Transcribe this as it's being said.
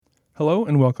Hello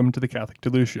and welcome to the Catholic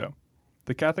Duluth Show.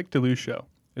 The Catholic Duluth Show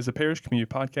is a parish community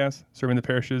podcast serving the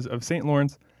parishes of St.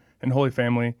 Lawrence and Holy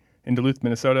Family in Duluth,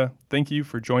 Minnesota. Thank you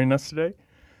for joining us today.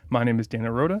 My name is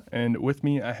Dana Rhoda, and with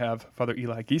me I have Father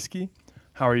Eli Gieske.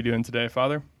 How are you doing today,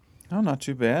 Father? Oh, not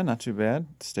too bad, not too bad.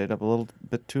 Stayed up a little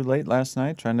bit too late last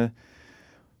night trying to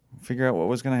figure out what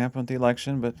was going to happen with the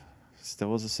election, but still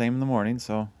was the same in the morning,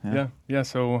 so Yeah.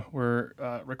 So we're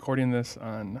recording this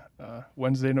on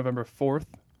Wednesday, November 4th.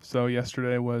 So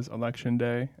yesterday was election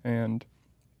day, and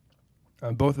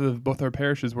both our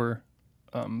parishes were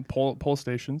poll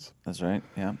stations. That's right,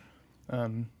 yeah.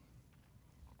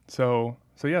 So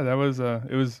yeah, that was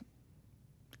it was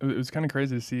kind of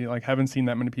crazy to see. Like, haven't seen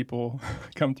that many people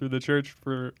come through the church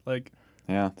for like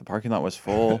Yeah, the parking lot was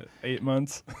full 8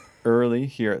 months. early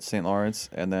here at St. Lawrence,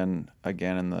 and then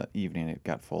again in the evening it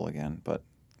got full again, but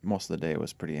most of the day it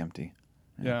was pretty empty.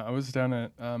 Yeah, I was down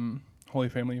at Holy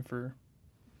Family for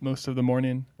most of the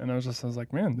morning, and I was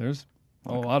like, man, there's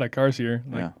a lot of cars here.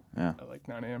 Like, Yeah. At like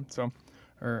 9 a.m. So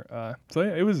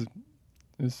yeah, it was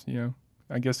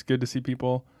I guess good to see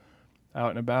people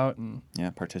out and about and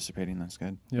Participating, that's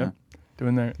good.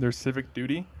 doing their civic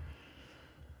duty.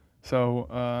 So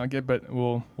but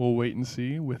we'll wait and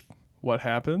see with what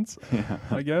happens. Yeah.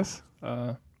 I guess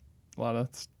a lot of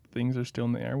things are still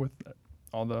in the air with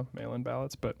all the mail-in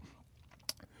ballots, but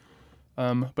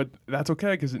that's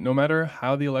okay, because no matter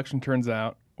how the election turns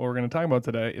out, what we're going to talk about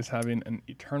today is having an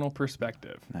eternal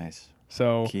perspective. Nice.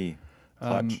 So Key.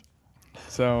 Clutch.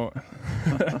 So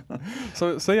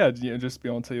yeah, just be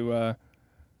able to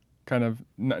kind of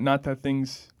not that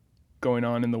things going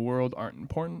on in the world aren't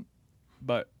important,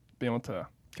 but be able to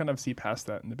kind of see past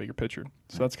that in the bigger picture.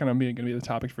 So that's kind of going to be the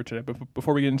topic for today. But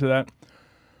before we get into that,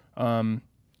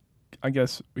 I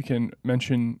guess we can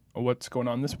mention what's going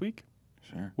on this week.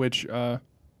 Sure. Which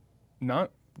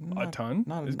not a ton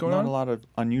is going on. Not a lot of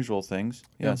unusual things.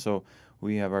 Yeah. So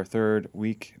we have our third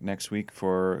week next week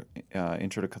for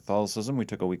Intro to Catholicism. We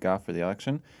took a week off for the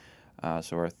election.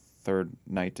 So our third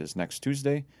night is next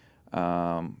Tuesday.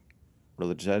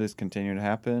 Religious Ed is continuing to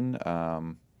happen.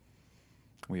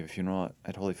 We have a funeral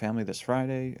at Holy Family this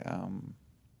Friday.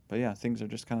 But yeah, things are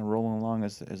just kind of rolling along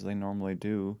as they normally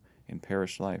do in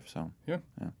parish life. So yeah.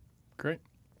 Great.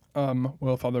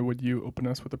 Well, Father, would you open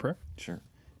us with a prayer? Sure. In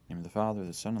the name of the Father,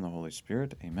 the Son, and the Holy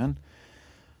Spirit. Amen.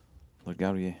 Lord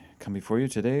God, we come before you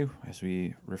today as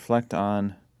we reflect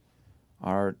on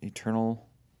our eternal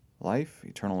life,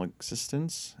 eternal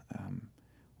existence.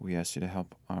 We ask you to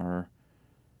help our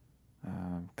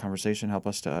conversation, help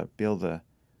us to be able to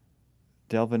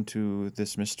delve into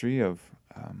this mystery of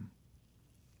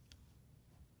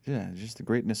just the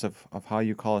greatness of how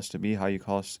you call us to be, how you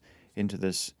call us into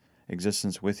this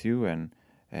existence with you, and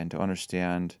to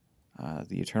understand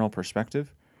the eternal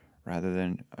perspective rather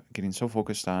than getting so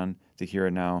focused on the here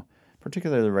and now.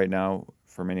 Particularly right now,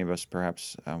 for many of us,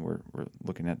 perhaps we're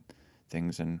looking at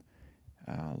things and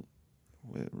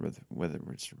whether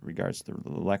it's regards to the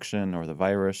election or the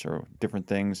virus or different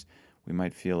things, we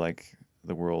might feel like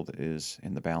the world is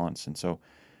in the balance. And so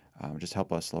just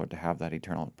help us, Lord, to have that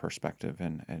eternal perspective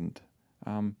and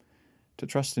to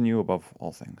trust in you above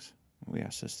all things. We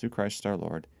ask this through Christ our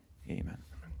Lord. Amen.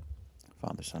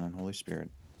 Father, Son, and Holy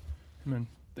Spirit. Amen.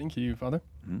 Thank you, Father.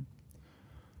 Mm-hmm.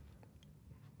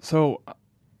 So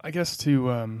I guess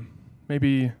to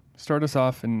maybe start us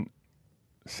off and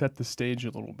set the stage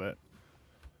a little bit.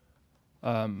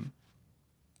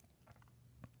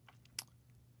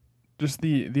 Just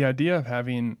the idea of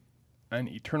having an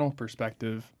eternal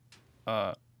perspective,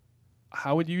 how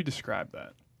would you describe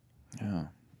that?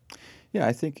 Yeah,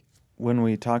 I think when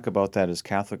we talk about that as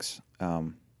Catholics,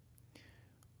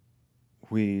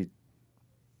 we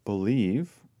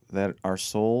believe that our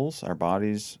souls, our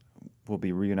bodies will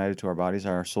be reunited to our bodies.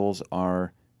 Our souls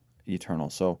are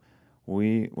eternal. So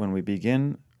when we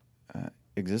begin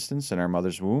existence in our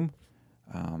mother's womb,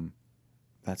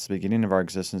 that's the beginning of our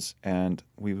existence, and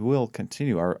we will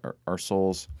continue. Our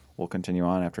souls will continue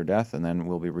on after death, and then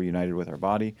we'll be reunited with our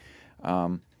body.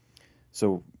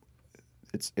 So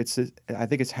I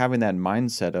think it's having that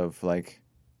mindset of like,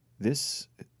 this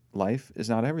life is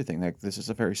not everything. Like, this is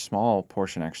a very small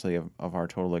portion actually of our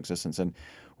total existence. And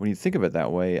when you think of it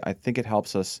that way, I think it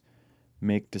helps us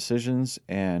make decisions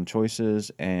and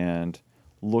choices and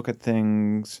look at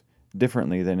things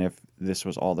differently than if this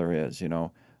was all there is.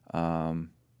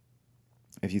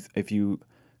 If you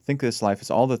think this life is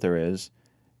all that there is,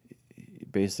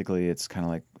 basically it's kind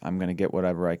of like, I'm going to get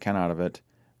whatever I can out of it,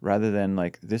 rather than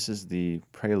like, this is the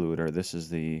prelude, or this is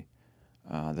the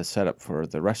setup for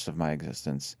the rest of my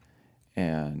existence.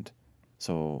 And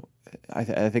So I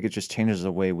think it just changes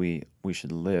the way we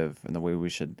should live and the way we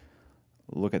should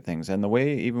look at things, and the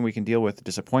way even we can deal with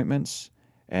disappointments,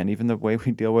 and even the way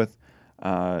we deal with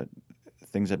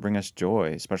things that bring us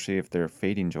joy, especially if they're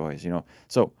fading joys.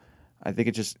 So I think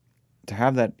it just, to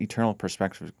have that eternal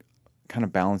perspective kind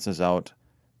of balances out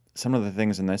some of the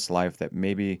things in this life that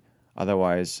maybe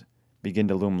otherwise begin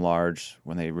to loom large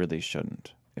when they really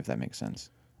shouldn't, if that makes sense.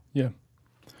 Yeah.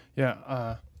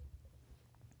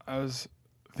 I was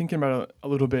thinking about it a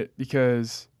little bit,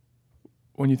 because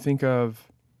when you think of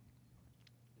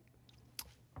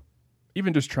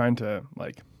even just trying to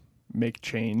like make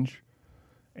change,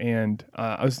 and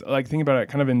I was like thinking about it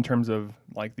kind of in terms of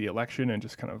like the election and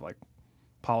just kind of like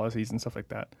policies and stuff like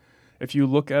that. If you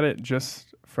look at it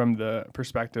just from the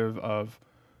perspective of,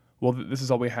 well, this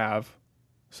is all we have,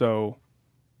 so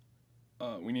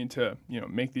we need to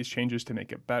make these changes to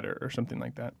make it better or something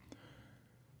like that.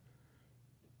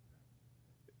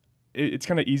 It's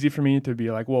kind of easy for me to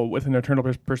be like, well, with an eternal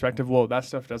perspective, well, that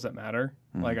stuff doesn't matter.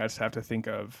 Mm-hmm. Like, I just have to think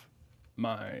of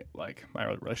my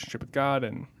relationship with God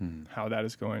and how that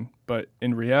is going. But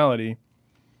in reality,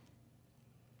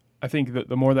 I think that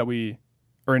the more that we,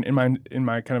 or in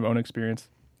my kind of own experience,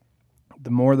 the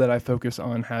more that I focus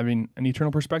on having an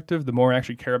eternal perspective, the more I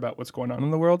actually care about what's going on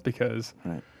in the world, because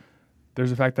there's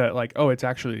the fact that like, oh, it's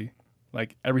actually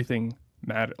like everything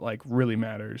really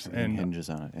matters, and hinges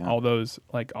on it. Yeah.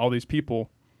 all these people,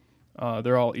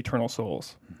 they're all eternal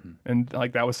souls. Mm-hmm. And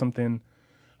like, that was something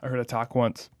I heard a talk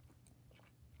once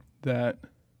that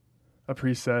a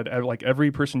priest said, like,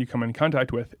 every person you come in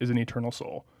contact with is an eternal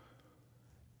soul.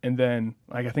 And then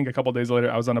like, I think a couple of days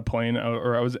later, I was on a plane,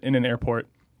 or I was in an airport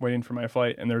waiting for my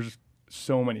flight, and there's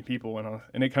so many people,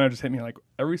 and it kind of just hit me like,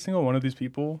 every single one of these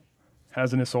people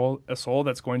has a soul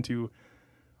that's going to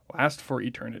last for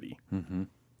eternity. Mm-hmm.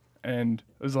 And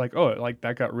it was like, oh, like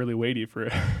that got really weighty for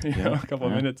a couple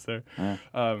of minutes there. Yeah.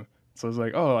 So I was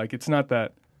like, oh, like, it's not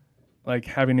that like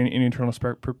having an eternal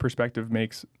perspective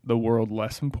makes the world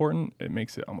less important. It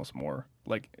makes it almost more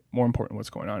important what's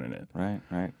going on in it.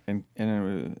 Right. And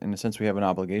in a sense, we have an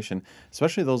obligation,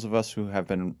 especially those of us who have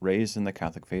been raised in the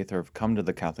Catholic faith or have come to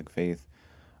the Catholic faith.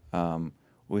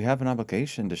 We have an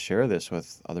obligation to share this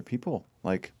with other people.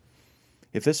 Like,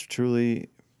 if this truly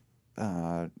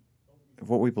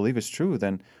what we believe is true,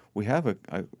 then we have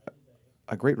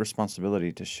a great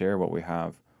responsibility to share what we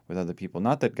have with other people.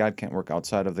 Not that God can't work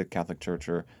outside of the Catholic Church,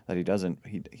 or that he doesn't.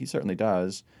 He certainly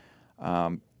does.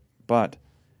 But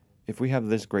if we have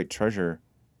this great treasure,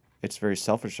 it's very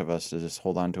selfish of us to just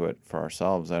hold on to it for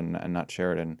ourselves and not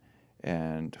share it.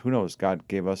 And who knows, God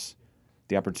gave us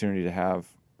the opportunity to have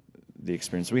the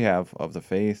experience we have of the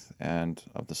faith and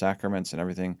of the sacraments and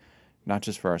everything, not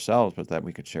just for ourselves, but that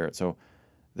we could share it. So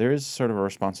there is sort of a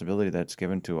responsibility that's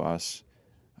given to us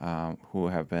who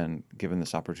have been given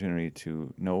this opportunity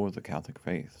to know the Catholic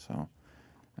faith. So,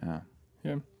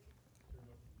 yeah.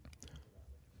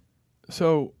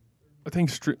 So I think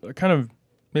kind of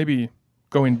maybe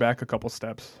going back a couple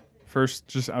steps. First,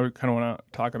 just I would kind of want to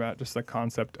talk about just the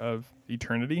concept of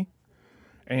eternity,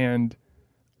 and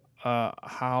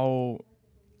how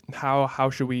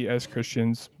should we as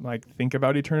Christians like think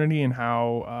about eternity, and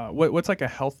how what's like a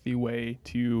healthy way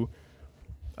to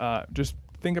just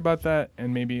think about that,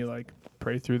 and maybe like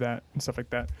pray through that and stuff like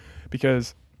that,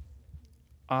 because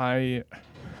I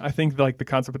think like the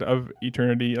concept of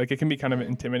eternity, like, it can be kind of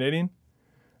intimidating.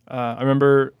 I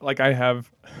remember like I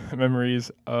have memories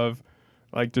of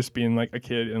like just being like a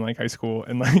kid in like high school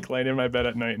and like laying in my bed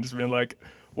at night and just being like,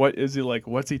 what is it, like,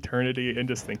 what's eternity, and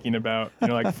just thinking about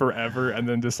like forever, and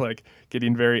then just like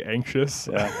getting very anxious.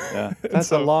 Yeah.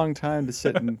 That's a long time to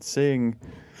sit and sing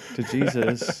to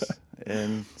Jesus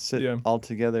and sit all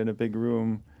together in a big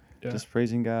room, just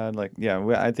praising God. Like,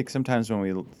 I think sometimes when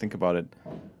we think about it,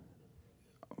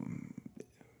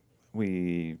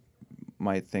 we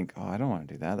might think, oh, I don't want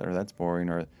to do that, or that's boring,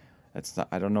 or that's not,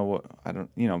 I don't know what, I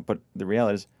don't, but the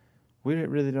reality is we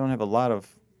really don't have a lot of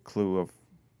clue of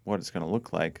what it's going to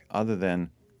look like, other than,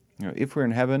 if we're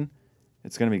in heaven,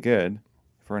 it's going to be good.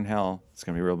 If we're in hell, it's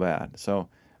going to be real bad. So,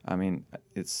 I mean,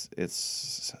 it's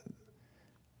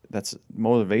that's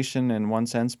motivation in one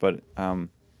sense, but,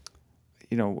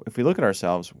 if we look at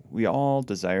ourselves, we all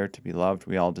desire to be loved.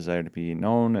 We all desire to be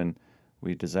known, and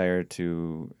we desire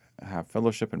to have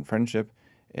fellowship and friendship.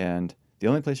 And the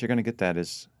only place you're going to get that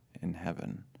is in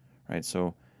heaven, right?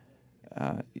 So,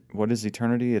 what is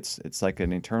eternity? It's like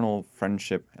an eternal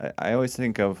friendship. I always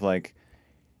think of like,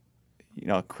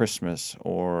 Christmas,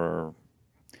 or,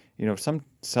 some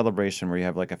celebration where you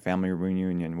have like a family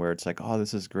reunion where it's like, oh,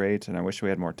 this is great, and I wish we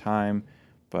had more time,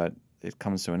 but it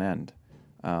comes to an end.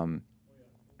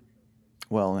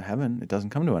 Well, in heaven, it doesn't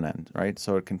come to an end, right?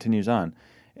 So it continues on.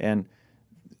 And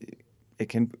it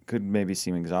could maybe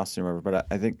seem exhausting or whatever, but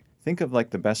I think of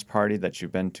like the best party that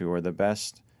you've been to or the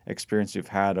best experience you've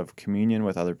had of communion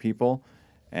with other people,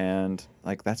 and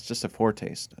like that's just a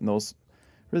foretaste. And those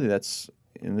really, that's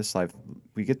in this life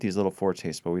we get these little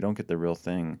foretastes, but we don't get the real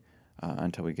thing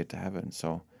until we get to heaven.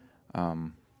 So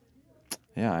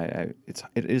it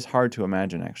is hard to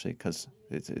imagine actually, because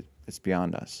it's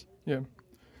beyond us. Yeah.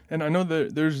 And I know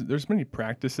that there's many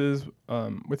practices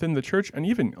within the church, and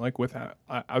even like with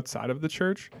outside of the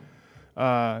church,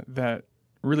 that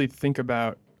really think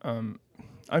about,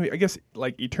 I guess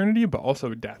like eternity, but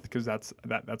also death, because that's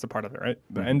a part of it, right?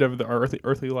 The end of our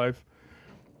earthly life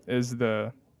is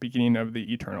the beginning of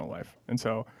the eternal life, and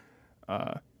so,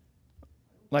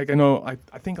 like I know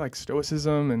I think like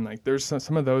Stoicism and like there's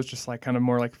some of those just like kind of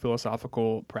more like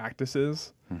philosophical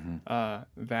practices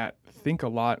that think a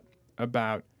lot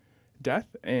about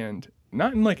death, and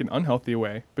not in like an unhealthy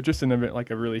way, but just in a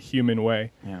really human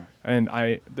way. Yeah. And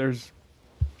I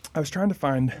was trying to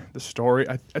find the story.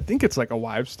 I think it's like a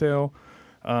wives' tale.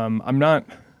 I've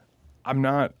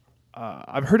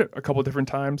heard it a couple different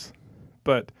times,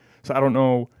 but so I don't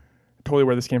know totally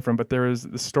where this came from. But there is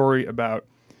the story about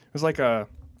it was like a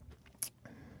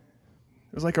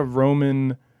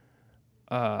Roman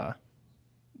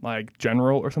like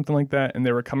general or something like that, and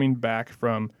they were coming back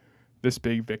from this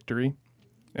big victory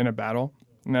in a battle,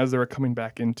 and as they were coming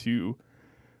back into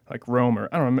like Rome, or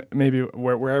I don't know, maybe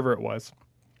wherever it was,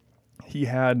 he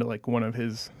had like one of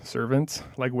his servants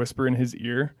like whisper in his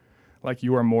ear, like,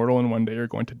 "You are mortal and one day you're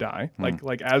going to die."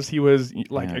 Like as he was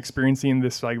like experiencing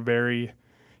this like very,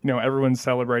 everyone's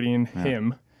celebrating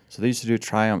him. So they used to do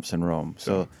triumphs in Rome.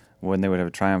 So when they would have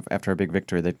a triumph after a big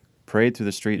victory, they parade through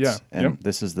the streets, and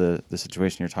this is the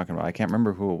situation you're talking about. I can't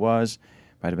remember who it was.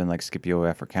 Might have been like Scipio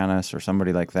Africanus or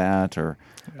somebody like that, or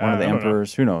one of the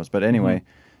emperors. Who knows? But anyway,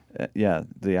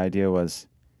 the idea was,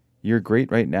 you're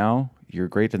great right now. You're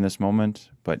great in this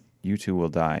moment, but you too will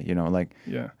die.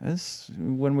 This,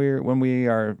 when we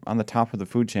are on the top of the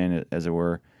food chain, as it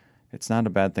were, it's not a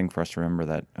bad thing for us to remember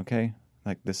that. Okay,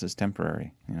 like this is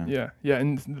temporary. Yeah,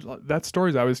 and that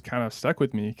story's always kind of stuck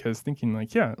with me, because thinking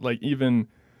like, even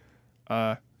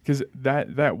because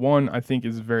that one I think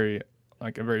is very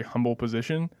like a very humble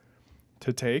position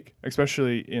to take,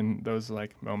 especially in those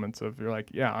like moments of you're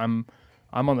like, I'm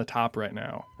on the top right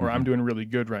now, or I'm doing really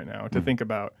good right now. To think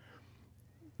about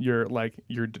your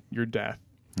death,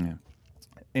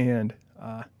 and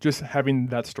just having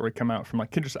that story come out from like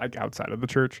just like outside of the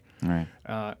church,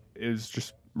 is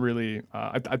just really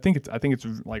I think it's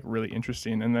like really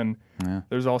interesting. And then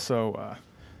there's also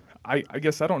I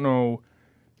guess I don't know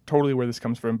totally where this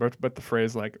comes from, but the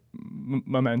phrase like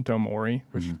memento mori,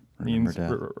 which means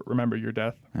remember your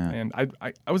death. And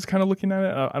I was kind of looking at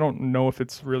it. I don't know if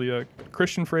it's really a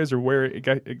Christian phrase or where it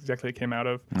exactly came out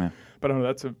of, but I don't know.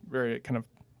 That's a very kind of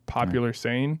popular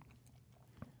saying.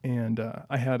 And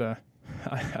I had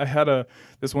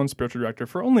this one spiritual director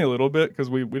for only a little bit, because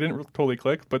we didn't totally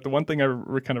click. But the one thing I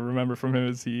kind of remember from him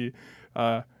is he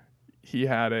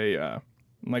had a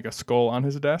like a skull on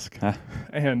his desk,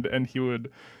 and he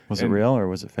would. Was it real or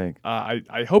was it fake?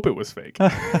 I hope it was fake.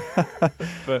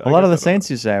 But a lot of the saints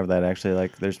used to have that, actually.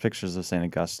 Like there's pictures of Saint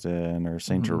Augustine or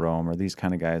Saint Jerome or these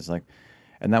kind of guys. Like,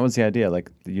 and that was the idea.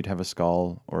 Like you'd have a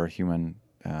skull or a human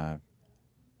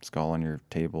skull on your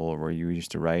table, or where you used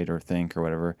to write or think or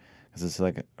whatever, because it's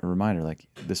like a reminder. Like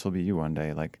this will be you one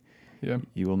day. Like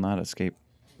you will not escape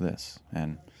this,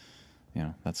 and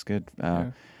that's good.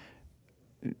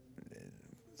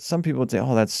 Some people would say,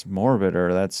 "Oh, that's morbid,"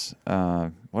 or "That's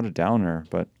what a downer."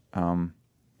 But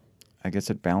I guess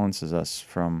it balances us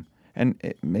from, and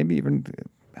it maybe even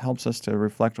helps us to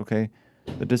reflect. Okay,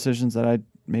 the decisions that I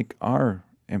make are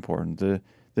important.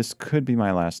 This could be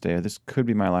my last day, or this could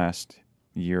be my last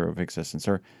year of existence,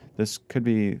 or this could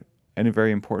be a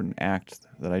very important act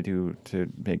that I do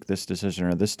to make this decision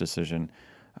or this decision.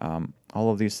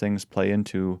 All of these things play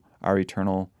into our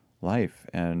eternal life,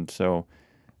 and so.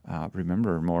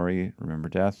 Remember Mori, remember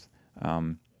death,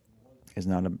 is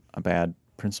not a bad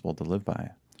principle to live by.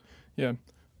 Yeah.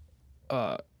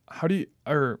 How do you,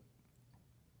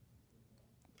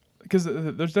 because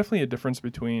there's definitely a difference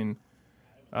between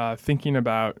thinking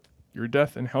about your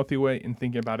death in a healthy way and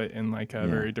thinking about it in like a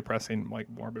very depressing, like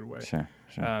morbid way. Sure.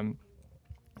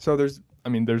 So there's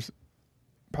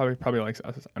probably like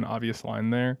an obvious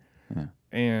line there. Yeah.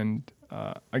 And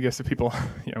I guess if people,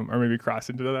 are maybe cross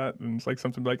into that, and it's like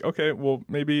something like, okay, well,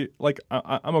 maybe like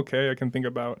I'm okay. I can think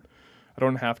about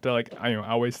don't have to like I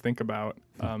always think about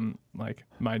like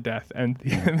my death and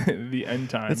the end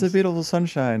times. It's a beautiful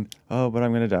sunshine. Oh, but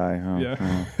I'm gonna die. Oh, Yeah.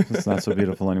 oh, it's not so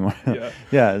beautiful anymore. Yeah.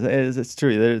 Yeah, it's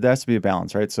true. There has to be a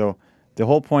balance, right? So the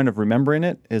whole point of remembering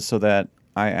it is so that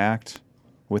I act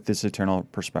with this eternal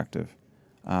perspective.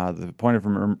 The point of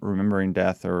remembering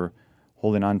death or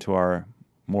holding on to our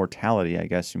mortality, I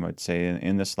guess you might say,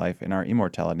 in this life, in our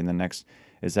immortality in the next,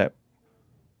 is that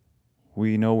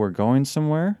we know we're going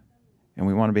somewhere and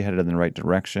we want to be headed in the right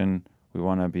direction. We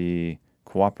want to be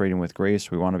cooperating with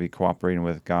grace. We want to be cooperating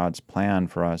with God's plan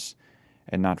for us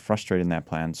and not frustrating that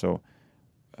plan. So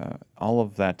all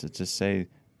of that to just say,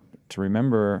 to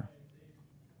remember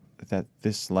that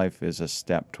this life is a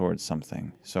step towards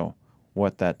something. So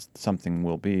what that something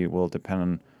will be will depend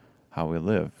on how we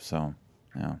live. So,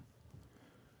 yeah.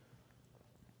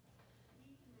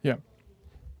 Yeah.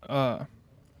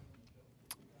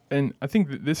 And I think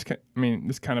that this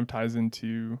kind of ties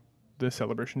into the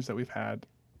celebrations that we've had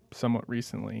somewhat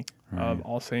recently of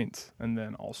All Saints and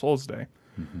then All Souls Day.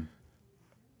 Mm-hmm.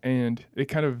 And it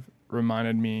kind of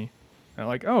reminded me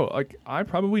like I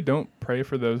probably don't pray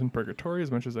for those in purgatory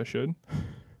as much as I should.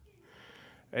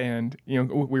 And we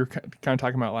were kind of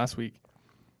talking about last week,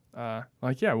 when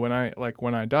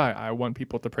I die, I want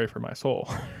people to pray for my soul,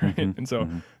 right? Mm-hmm. And so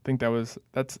Mm-hmm. I think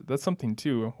that's something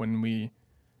too when we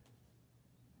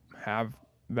have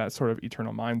that sort of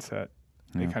eternal mindset.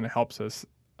 Yeah. It kind of helps us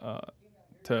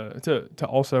to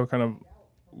also kind of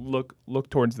look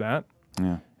towards that,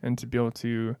 Yeah. and to be able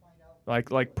to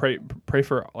like pray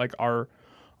for like our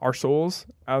souls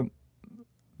at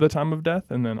the time of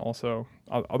death, and then also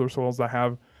other souls that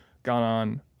have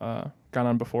gone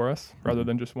on before us, rather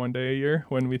than just one day a year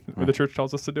when the church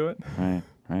tells us to do it.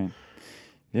 Right.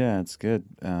 Yeah, it's good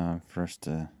for us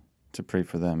to pray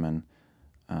for them and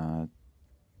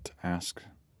to ask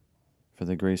for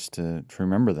the grace to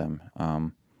remember them.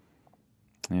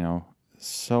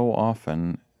 So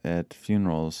often at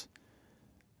funerals,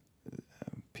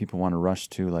 people want to rush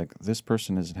to like, this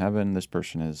person is in heaven, this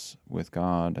person is with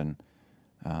God, and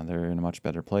they're in a much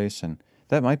better place. And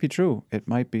that might be true. It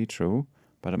might be true,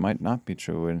 but it might not be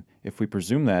true. And if we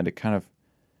presume that, it kind of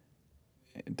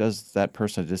does that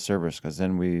person a disservice, because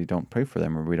then we don't pray for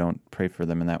them, or we don't pray for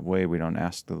them in that way. We don't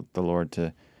ask the Lord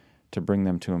to bring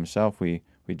them to Himself. We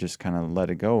just kind of let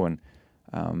it go. And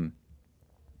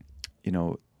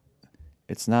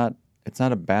it's not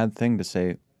a bad thing to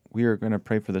say, we are going to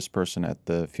pray for this person at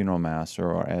the funeral mass,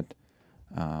 or at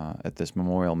this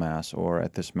memorial mass, or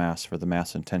at this mass for the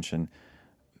mass intention,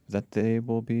 that they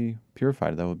will be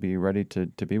purified, that will be ready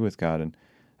to be with God. And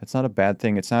it's not a bad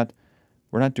thing.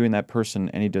 We're not doing that person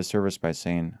any disservice by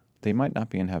saying they might not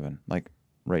be in heaven, like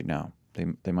right now.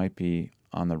 They might be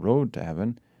on the road to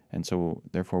heaven, and so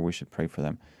therefore we should pray for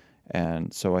them.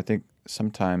 And so I think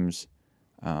sometimes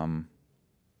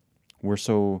we're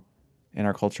so, in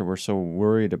our culture, we're so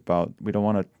worried about, we don't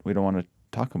want to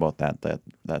talk about that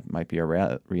might be a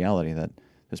reality, that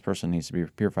this person needs to be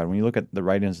purified. When you look at the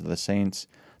writings of the saints,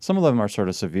 some of them are sort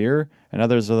of severe, and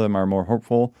others of them are more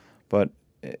hopeful, but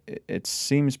it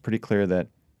seems pretty clear that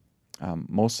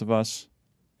most of us,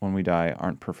 when we die,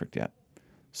 aren't perfect yet.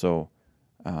 So,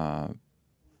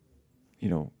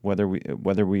 whether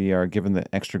we are given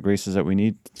the extra graces that we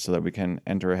need so that we can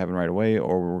enter heaven right away,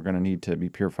 or we're going to need to be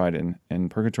purified in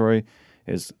purgatory,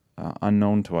 is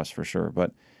unknown to us for sure.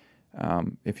 But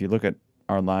if you look at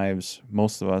our lives,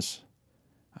 most of us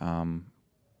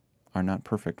are not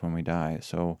perfect when we die.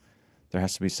 So there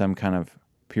has to be some kind of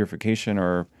purification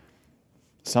or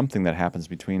something that happens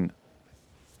between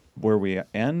where we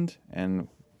end and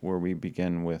where we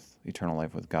begin with eternal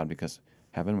life with God, because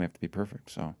heaven, we have to be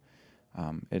perfect. So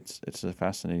it's a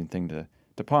fascinating thing to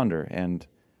ponder, and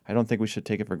I don't think we should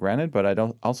take it for granted, but I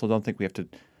also don't think we have to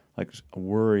like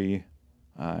worry.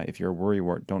 If you're a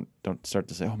worrywart, don't start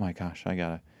to say, oh my gosh, I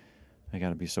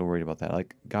gotta be so worried about that.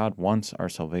 Like, God wants our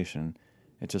salvation.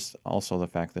 It's just also the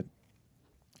fact that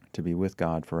to be with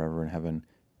God forever in heaven,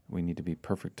 we need to be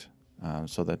perfect,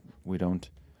 so that we don't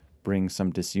bring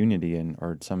some disunity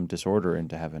or some disorder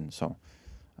into heaven. So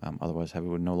otherwise heaven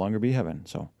would no longer be heaven.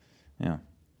 So yeah.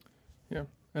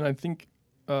 And I think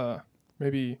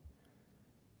maybe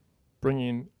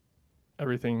bringing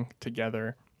everything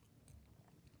together,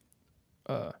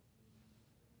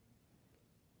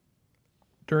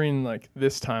 during like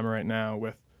this time right now,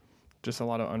 with just a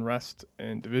lot of unrest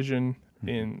and division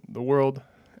in the world,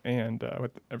 and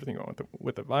with everything going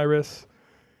with the virus,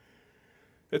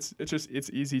 it's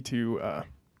easy to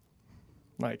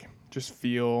just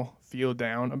feel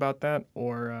down about that,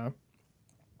 or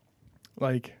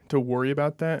like to worry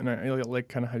about that. And I like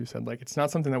kind of how you said, like, it's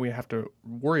not something that we have to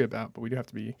worry about, but we do have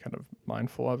to be kind of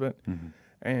mindful of it. Mm-hmm.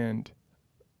 And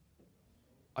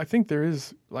I think there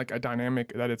is like a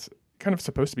dynamic that it's kind of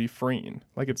supposed to be freeing.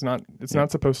 Like it's not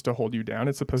supposed to hold you down.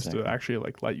 It's supposed to actually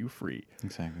like let you free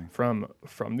from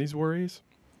these worries,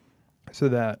 so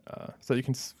that you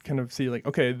can kind of see like,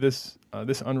 okay, this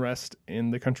unrest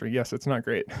in the country, yes, it's not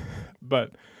great,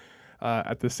 but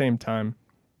at the same time,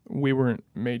 we weren't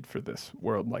made for this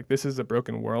world. Like this is a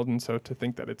broken world, and so to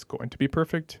think that it's going to be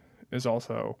perfect is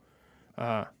also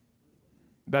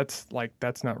that's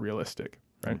not realistic,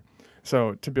 right?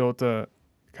 So to be able to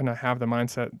kind of have the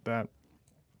mindset that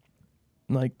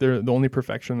like the only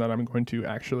perfection that I'm going to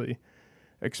actually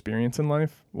experience in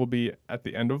life will be at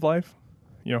the end of life.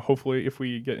 You know, hopefully if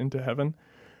we get into heaven,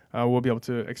 we'll be able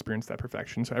to experience that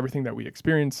perfection. So everything that we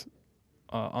experience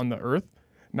on the earth,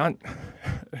 not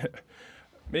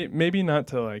maybe not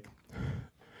to like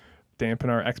dampen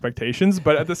our expectations,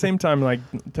 but at the same time, like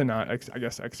to not, I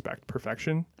guess, expect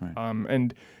perfection. Right.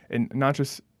 And not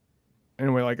just in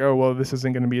a way like, oh, well, this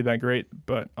isn't going to be that great,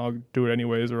 but I'll do it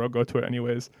anyways, or I'll go to it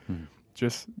anyways.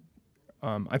 Just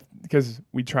because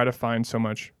we try to find so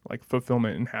much like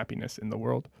fulfillment and happiness in the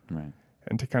world, right?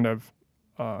 And to kind of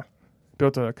be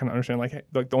able to kind of understand like, hey,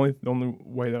 like the only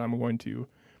way that I'm going to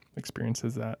experience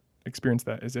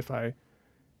that is if I,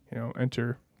 you know,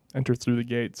 enter through the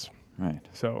gates. Right.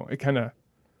 So it kind of,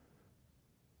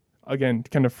 again,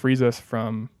 kind of frees us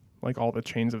from like all the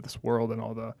chains of this world and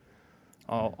all the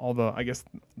I guess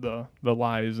the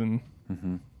lies and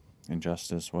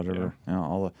injustice, whatever. You know,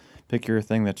 all the pick your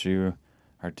thing that you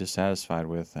are dissatisfied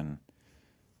with, and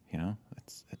you know,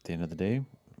 it's at the end of the day,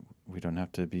 we don't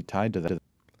have to be tied to that.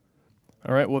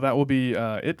 All right. Well, that will be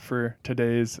it for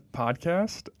today's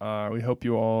podcast. We hope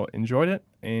you all enjoyed it,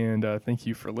 and thank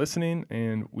you for listening,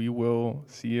 and we will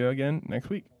see you again next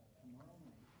week.